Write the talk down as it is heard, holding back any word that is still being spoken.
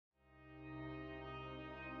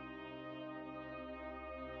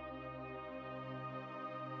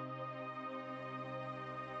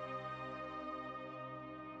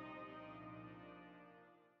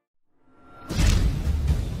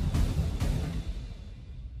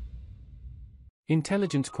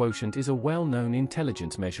Intelligence quotient is a well-known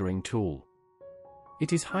intelligence measuring tool.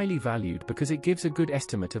 It is highly valued because it gives a good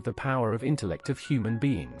estimate of the power of intellect of human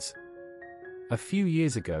beings. A few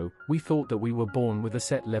years ago, we thought that we were born with a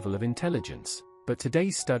set level of intelligence, but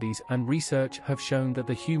today's studies and research have shown that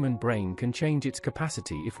the human brain can change its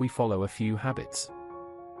capacity if we follow a few habits.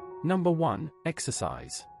 Number 1.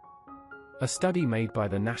 Exercise. A study made by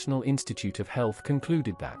the National Institute of Health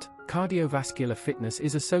concluded that cardiovascular fitness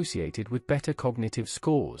is associated with better cognitive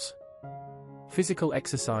scores. Physical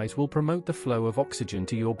exercise will promote the flow of oxygen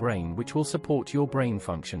to your brain, which will support your brain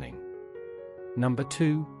functioning. Number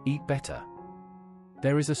 2. Eat better.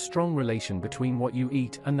 There is a strong relation between what you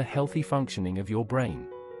eat and the healthy functioning of your brain.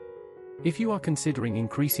 If you are considering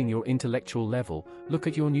increasing your intellectual level, look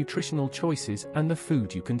at your nutritional choices and the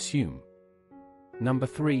food you consume. Number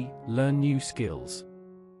 3. Learn new skills.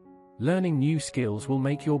 Learning new skills will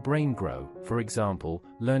make your brain grow. For example,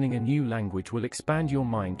 learning a new language will expand your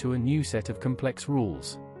mind to a new set of complex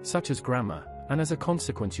rules, such as grammar, and as a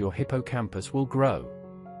consequence your hippocampus will grow.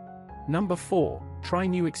 Number 4. Try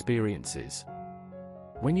new experiences.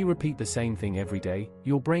 When you repeat the same thing every day,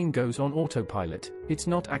 your brain goes on autopilot, it's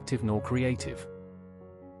not active nor creative.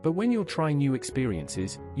 But when you try new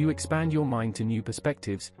experiences, you expand your mind to new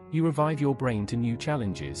perspectives, you revive your brain to new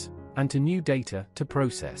challenges, and to new data to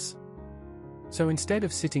process. So instead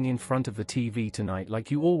of sitting in front of the TV tonight like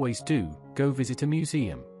you always do, go visit a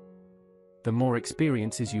museum. The more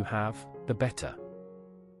experiences you have, the better.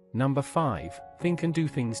 Number 5. Think and do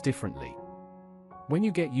things differently. When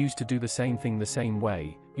you get used to do the same thing the same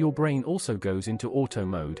way, your brain also goes into auto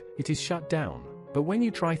mode, it is shut down. But when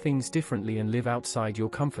you try things differently and live outside your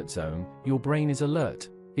comfort zone, your brain is alert.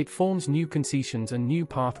 It forms new concessions and new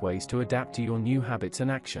pathways to adapt to your new habits and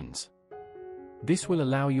actions. This will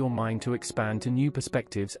allow your mind to expand to new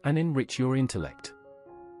perspectives and enrich your intellect.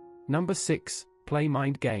 Number 6. Play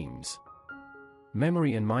mind games.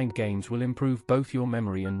 Memory and mind games will improve both your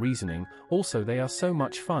memory and reasoning, also they are so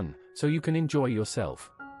much fun, so you can enjoy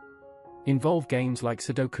yourself. Involve games like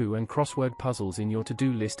Sudoku and crossword puzzles in your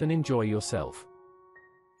to-do list and enjoy yourself.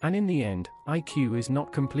 And in the end, IQ is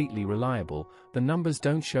not completely reliable, the numbers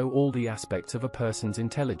don't show all the aspects of a person's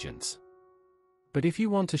intelligence. But if you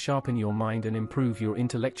want to sharpen your mind and improve your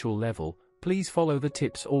intellectual level, please follow the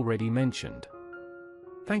tips already mentioned.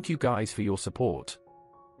 Thank you guys for your support.